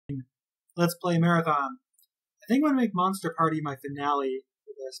Let's Play Marathon. I think I'm going to make Monster Party my finale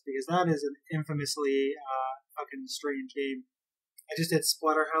for this, because that is an infamously fucking strange game. I just did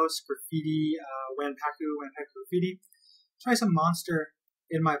Splatterhouse, Graffiti, Wanpaku Graffiti. Try some Monster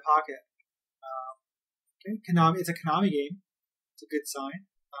in my pocket. Okay, Konami. It's a Konami game. It's a good sign.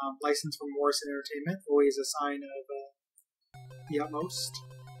 Licensed from Morrison Entertainment, always a sign of the utmost.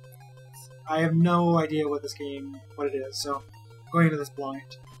 I have no idea what it is, so I'm going into this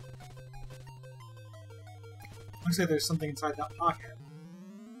blind. Looks like there's something inside that pocket.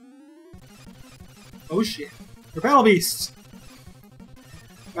 Oh shit. They're Battle Beasts!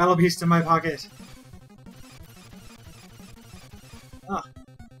 Battle Beast in my pocket. Ah.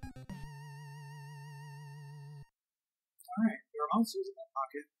 Alright, there are monsters in that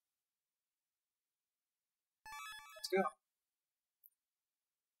pocket. Let's go.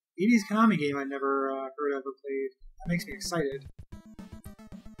 80s Konami game I never heard of or played. That makes me excited.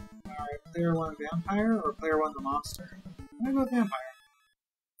 Alright, player 1 vampire or player 1 the monster? I'm gonna go with vampire.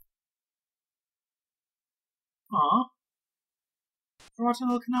 Aww. We're watching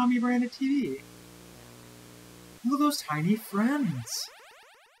a little Konami branded TV. Look at those tiny friends.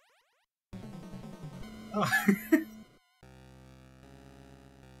 Oh.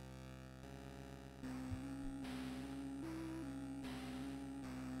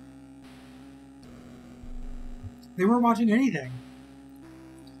 They weren't watching anything.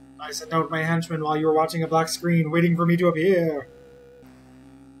 I sent out my henchmen while you were watching a black screen, waiting for me to appear.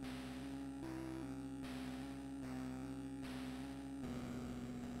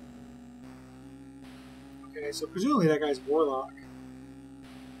 Okay, so presumably that guy's Warlock.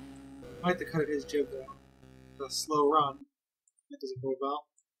 Might have to cut his jib though. The slow run. That doesn't bode well.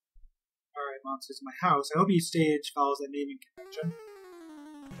 Alright, monsters in my house. I hope each stage follows that naming convention.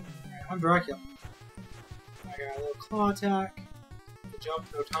 Alright, I'm Dracula. I got a little claw attack. The jump,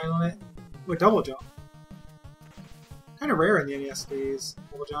 no time limit. Ooh, a double jump. Kind of rare in the NES days.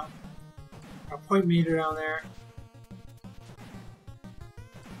 Double jump. Got a point meter down there.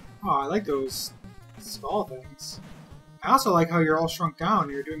 Oh, I like those skull things. I also like how you're all shrunk down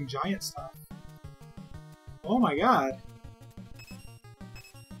and you're doing giant stuff. Oh my god.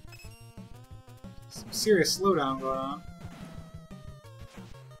 Some serious slowdown going on.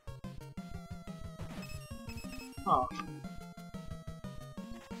 Oh.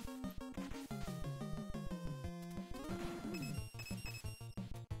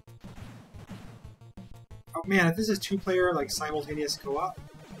 Oh man, if this is two-player, like, simultaneous co-op,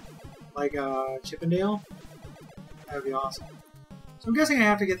 like, Chippendale, that would be awesome. So I'm guessing I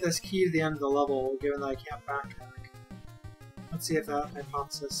have to get this key to the end of the level, given that I can't backtrack. Let's see if that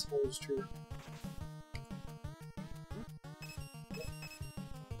hypothesis holds true.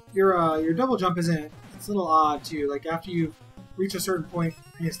 Your double jump isn't... It's a little odd, too. Like, after you reach a certain point,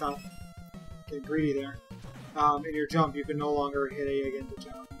 you can stop getting greedy there. In your jump, you can no longer hit A again to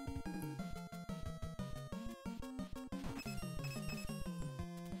jump.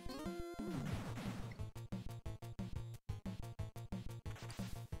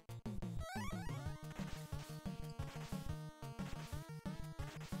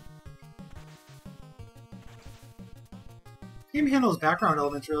 The game handles background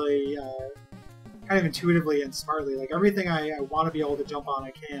elements really kind of intuitively and smartly. Like, everything I want to be able to jump on,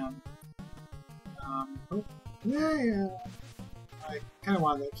 I can. Oh, yeah. I kind of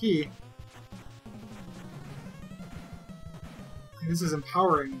wanted that key. Like, this is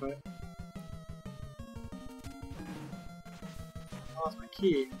empowering, but... I lost my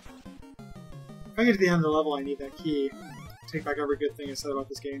key. If I get to the end of the level, I need that key. Take back every good thing I said about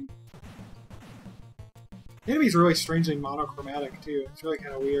this game. The enemies are really strangely monochromatic, too. It's really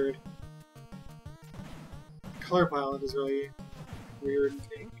kind of weird. The color palette is really weird and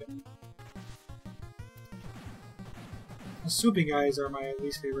pink. And the swooping guys are my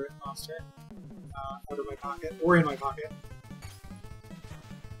least favorite monster. Out of my pocket. Or in my pocket.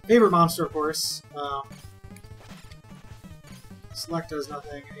 Favorite monster, of course. Select does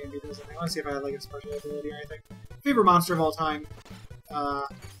nothing, A and B does nothing. I want to see if I had like a special ability or anything. Favorite monster of all time.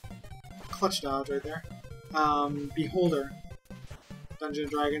 Clutch dodge right there. Beholder.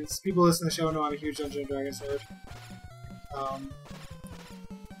 Dungeons & Dragons. People listen to the show know I'm a huge Dungeons & Dragons nerd.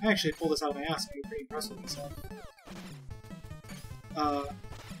 I actually pulled this out of my ass and I'm pretty impressed with myself.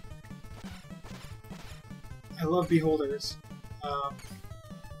 I love Beholders.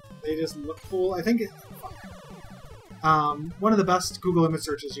 They just look cool. I think one of the best Google image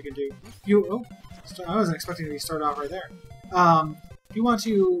searches you can do. I wasn't expecting to be started off right there. If you want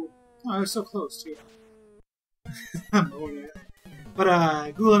to... Oh, I was so close, too.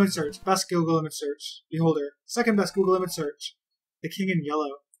 But Google image search. Best Google image search. Beholder. Second best Google image search. The King in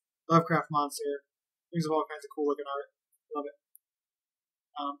Yellow. Lovecraft monster. Brings up all kinds of cool looking art. Love it.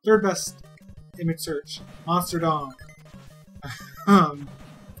 Third best image search. Monster Dong. Oh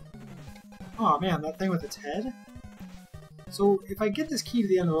man, that thing with its head? So if I get this key to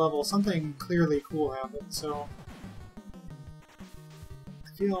the end of the level, something clearly cool happens, so I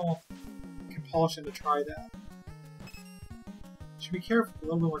feel compulsion to try that. Should be careful, a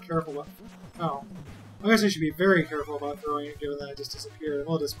little bit more careful about... Oh. I guess I should be very careful about throwing it, given that it just disappeared. I'm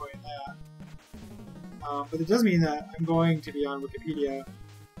a little disappointed in that. But it does mean that I'm going to be on Wikipedia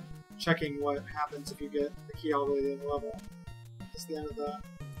checking what happens if you get the key all the way to the end of the level. That's the end of that.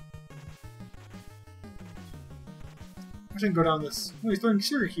 I shouldn't go down this... Oh, he's throwing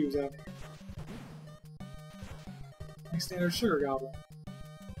sugar cubes at me. Like standard sugar goblin.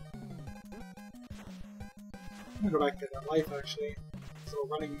 I'm gonna go back to that life, actually. His little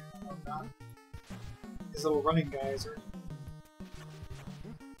running... Oh, not. His little running guys are...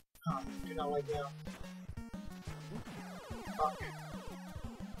 Oh, I do not like that. Fuck.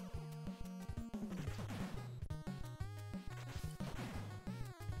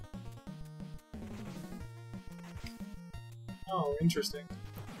 Oh, interesting.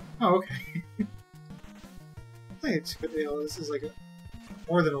 Oh, okay. I think it's Chippendale. This is like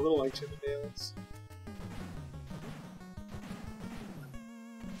more than a little like Chippendales.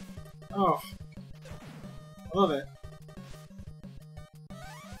 Oh. I love it.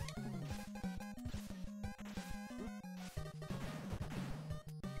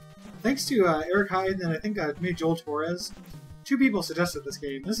 Thanks to Eric Hyde and I think made Joel Torres, 2 people suggested this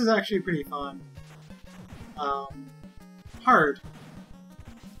game. This is actually pretty fun. Hard.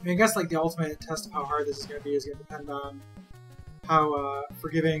 I mean, I guess like the ultimate test of how hard this is going to be is going to depend on how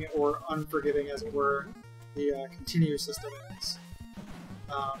forgiving or unforgiving, as it were, the continue system is.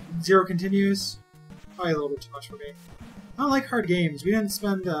 0 continues, probably a little bit too much for me. I don't like hard games. We didn't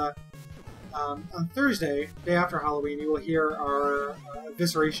spend on Thursday, day after Halloween, you will hear our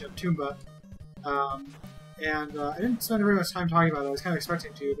evisceration of Toomba. And I didn't spend very much time talking about it. I was kind of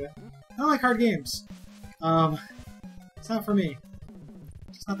expecting to, but I don't like hard games. It's not for me.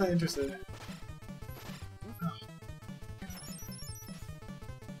 Just not that interested in it. Oh.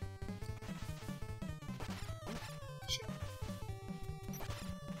 Shit.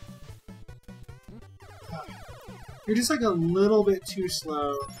 Oh. You're just like a little bit too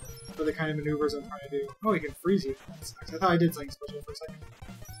slow for the kind of maneuvers I'm trying to do. Oh, he can freeze you. That sucks. I thought I did something special for a second.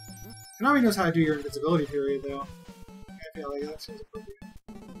 Konami knows how to do your invincibility period, though. I feel like that seems appropriate.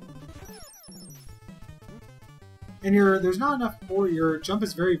 And there's not enough for your jump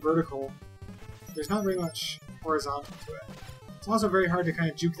is very vertical. There's not very much horizontal to it. It's also very hard to kind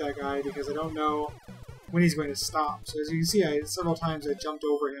of juke that guy because I don't know when he's going to stop. So as you can see, several times I jumped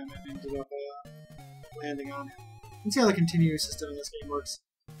over him and ended up landing on him. You can see how the continue system in this game works.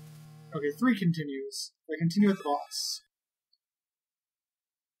 Okay, 3 continues. I continue at the boss.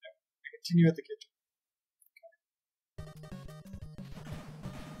 I continue at the kitchen.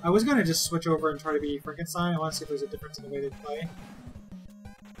 I was going to just switch over and try to be Frankenstein. I want to see if there's a difference in the way they play.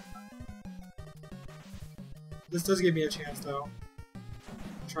 This does give me a chance, though,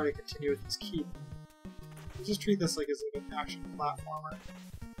 to try to continue with this keep. I'll just treat this like as an action platformer,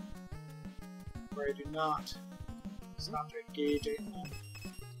 where I do not stop to engage anything.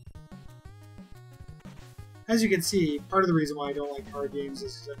 As you can see, part of the reason why I don't like hard games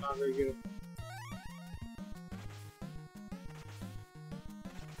is because I'm not very good at them.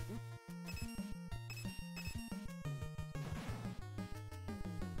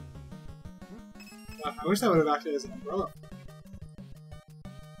 I wish that would have acted as an umbrella.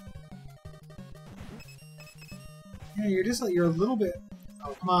 Yeah, you're just like, you're a little bit...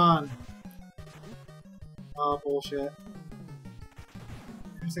 Oh, come on. Oh, bullshit.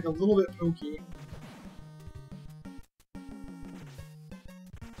 You're just like a little bit pokey.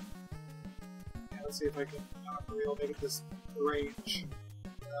 Yeah, let's see if I can, for real, make it this range.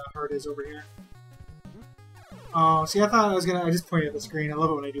 How hard it is over here. Oh, see, I thought I was gonna... I just pointed at the screen. I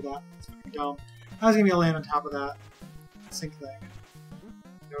love it when I do that. It's fucking dumb. I was gonna be able to land on top of that sink thing.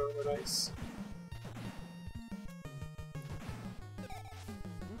 Go over the dice.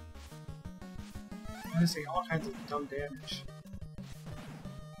 I'm just seeing all kinds of dumb damage.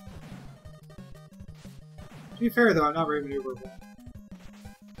 To be fair, though, I'm not very maneuverable.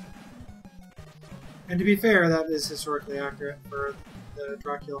 And to be fair, that is historically accurate for the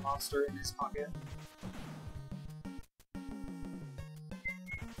Dracula monster in his pocket.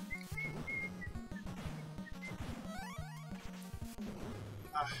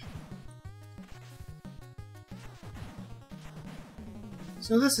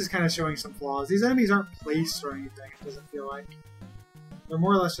 So this is kind of showing some flaws. These enemies aren't placed or anything, it doesn't feel like. They're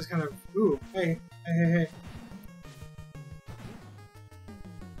more or less just kind of, ooh, hey, hey, hey, hey.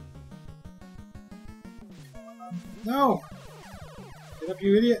 No! Get up,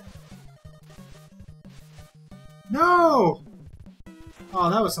 you idiot! No! Oh,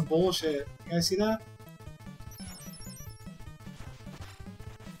 that was some bullshit. You guys see that?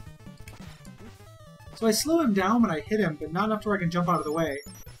 So I slow him down when I hit him, but not enough to where I can jump out of the way.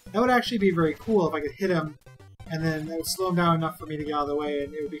 That would actually be very cool if I could hit him, and then it would slow him down enough for me to get out of the way,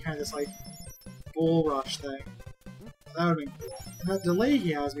 and it would be kind of this, like, bull rush thing. That would have been cool. And that delay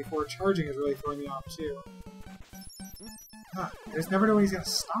he has before charging is really throwing me off, too. I just never know when he's gonna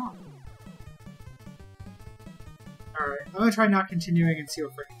stop. Alright, I'm gonna try not continuing and see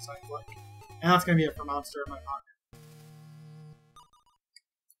what Frankenstein's like. And that's gonna be it for Monster in my pocket.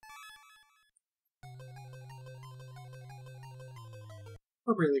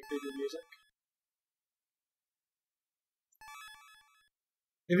 Appropriately creepy music.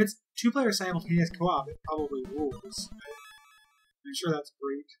 If it's two-player simultaneous co-op, it probably rules. I'm sure that's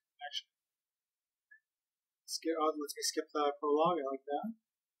great, actually. Let's skip the prologue, I like that.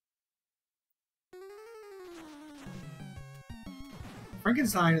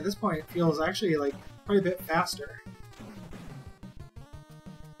 Frankenstein, at this point, feels actually, like, quite a bit faster.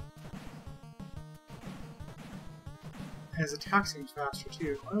 And his attack seems faster,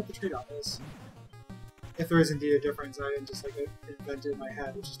 too. I wonder what the trade-off is. If there is indeed a difference, I didn't just, like, invent it in my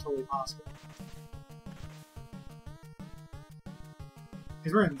head, which is totally possible.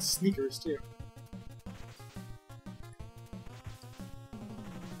 He's wearing sneakers, too.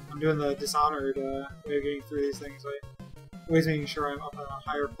 I'm doing the Dishonored way of getting through these things, like, always making sure I'm up on a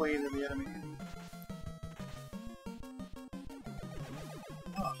higher plane than the enemy.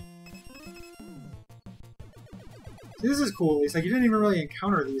 Oh. See, this is cool, at least. Like, you didn't even really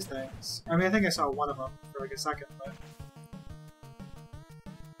encounter these things. I mean, I think I saw one of them for like a second, but...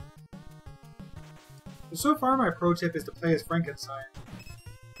 So far, my pro tip is to play as Frankenstein.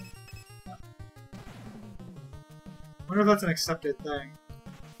 I wonder if that's an accepted thing.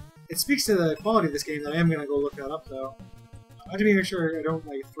 It speaks to the quality of this game that I am going to go look that up, though. I have to make sure I don't,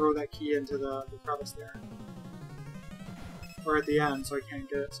 like, throw that key into the crevice there. Or at the end, so I can't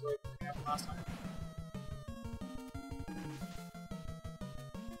get it, so like it happened last time.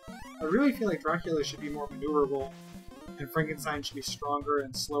 I really feel like Dracula should be more maneuverable, and Frankenstein should be stronger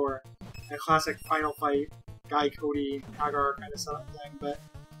and slower. A classic final fight, Guy Cody, Hagar kind of setup thing, but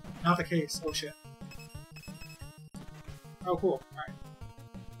not the case. Oh shit. Oh cool, alright.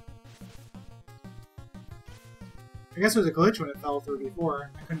 I guess it was a glitch when it fell through before.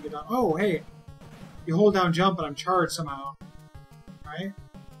 I couldn't get down. Oh, hey! You hold down jump and I'm charged somehow. Right?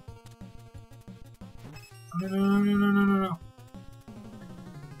 No, no, no, no, no, no, no, no.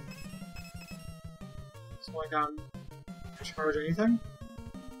 Slowing down to charge anything?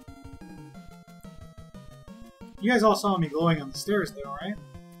 You guys all saw me glowing on the stairs though, right?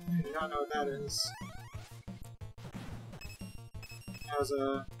 I do not know what that is. That was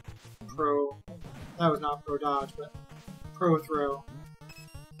a pro... That was not pro dodge, but pro throw.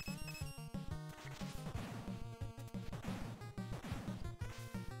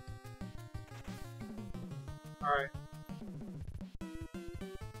 Alright.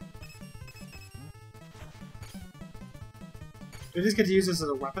 Do I just get to use this as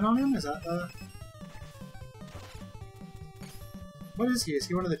a weapon on him? Is that the... What is he? Is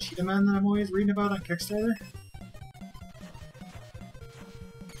he one of the cheetah men that I'm always reading about on Kickstarter?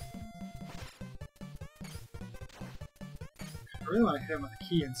 I really want to hit him with a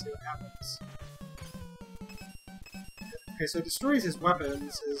key and see what happens. Okay, so it destroys his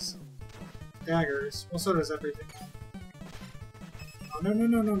weapons, his daggers. Well, so does everything. Oh, no, no,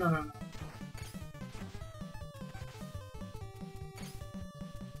 no, no, no, no, no.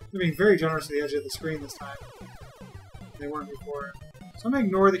 They're being very generous to the edge of the screen this time. They weren't before. So I'm going to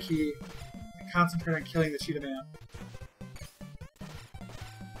ignore the key and concentrate on killing the cheetah man.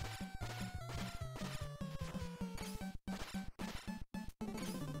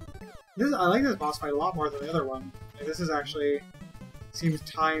 I like this boss fight a lot more than the other one. Like, this is actually seems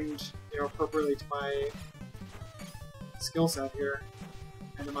timed, you know, appropriately to my skill set here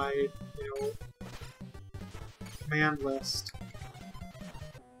and to my, you know, command list.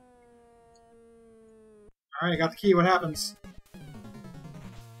 Alright, I got the key. What happens?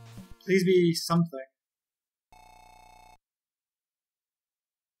 Please be something.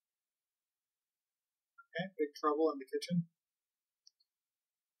 Okay, big trouble in the kitchen.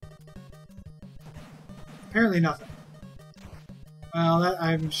 Apparently nothing. Well,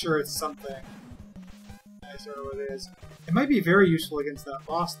 I'm sure it's something. I just don't know what it is. It might be very useful against that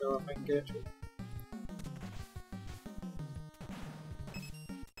boss, though, if I can get it to it.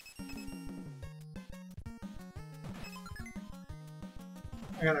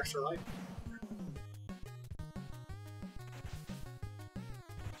 I got extra life.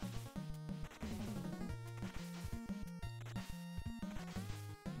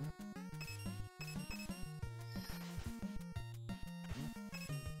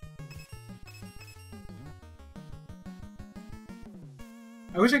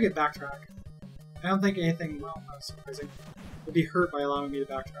 I wish I could backtrack. I don't think anything, well, not surprising, would be hurt by allowing me to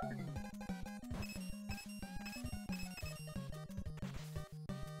backtrack.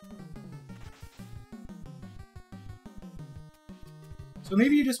 So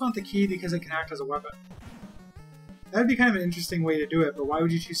maybe you just want the key because it can act as a weapon. That'd be kind of an interesting way to do it, but why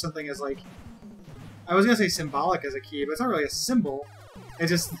would you choose something as, like... I was gonna say symbolic as a key, but it's not really a symbol. It's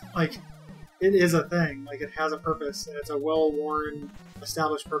just, like, it is a thing. Like, it has a purpose, and it's a well-worn,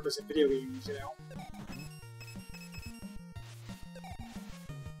 established purpose in video games, you know?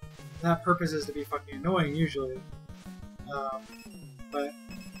 That purpose is to be fucking annoying, usually. But...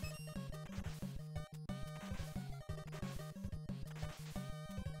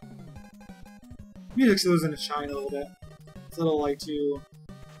 music's losing its shine a little bit. It's a little like to, you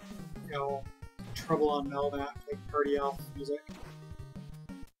know, Trouble on Melmac, like Party Elf music.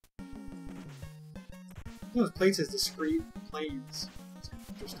 Those plates as discrete planes. It's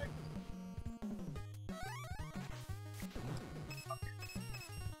interesting.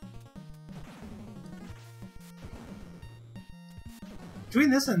 Between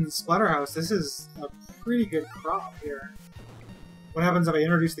this and Splatterhouse, this is a pretty good crop here. What happens if I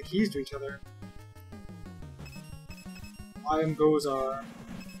introduce the keys to each other? I am Gozar,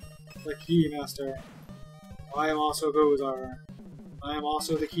 the Keymaster. I am also Gozar. I am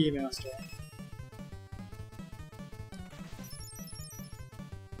also the Keymaster.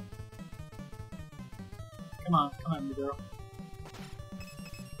 Come on, me bro.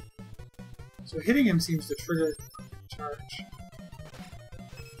 So hitting him seems to trigger charge.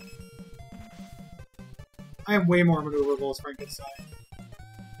 I am way more maneuverable as Frankenstein.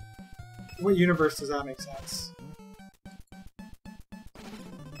 What universe does that make sense?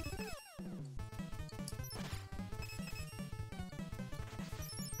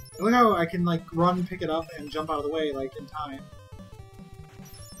 Look how I can, like, run, pick it up, and jump out of the way, like, in time.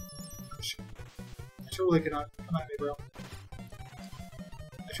 I totally could not... Come at me, bro.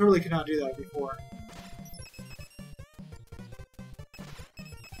 I totally could not do that before.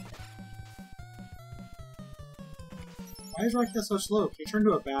 Why is Rocket so slow? Can you turn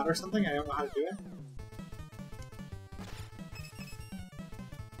to a bat or something? I don't know how to do it.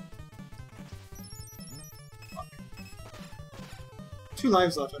 2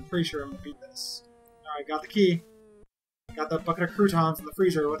 lives left. I'm pretty sure I'm gonna beat this. Alright, got the key. Got the bucket of croutons in the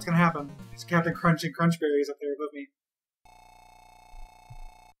freezer. What's gonna happen? There's Captain Crunch and Crunchberries up there above me.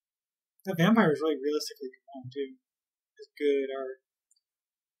 That vampire is really realistically drawn, too. It's good art.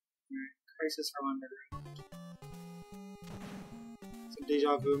 Alright, Crisis from Underground. Some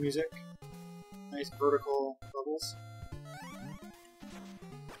Deja Vu music. Nice vertical levels.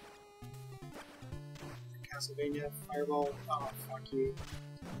 Castlevania, Fireball. Oh, fuck you.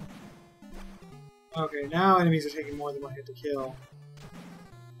 Okay, now enemies are taking more than 1 hit to kill.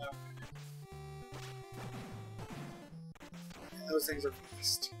 Okay. Those things are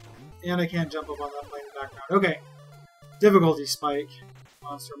fast. And I can't jump up on that plane in the background. Okay. Difficulty spike.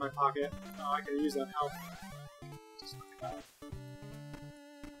 Monster in my pocket. Oh, I could use that help. Just look at that.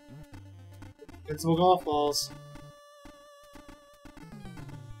 Invincible golf balls.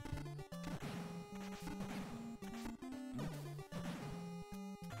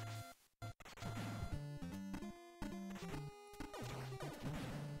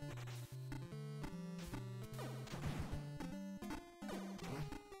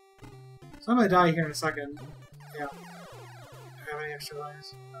 So I'm gonna die here in a second. Yeah. Do I have any extra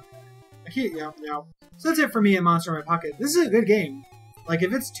lives? Okay. I can't, yeah. So that's it for me and Monster in My Pocket. This is a good game. Like,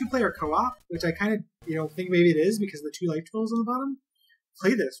 if it's 2-player co-op, which I kind of, think maybe it is because of the 2 life totals on the bottom,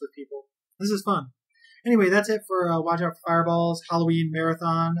 play this with people. This is fun. Anyway, that's it for Watch Out for Fireballs, Halloween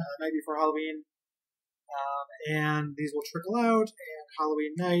Marathon, Night Before Halloween. And these will trickle out, and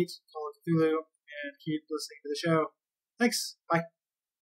Halloween Night, Call of Cthulhu, and keep listening to the show. Thanks. Bye.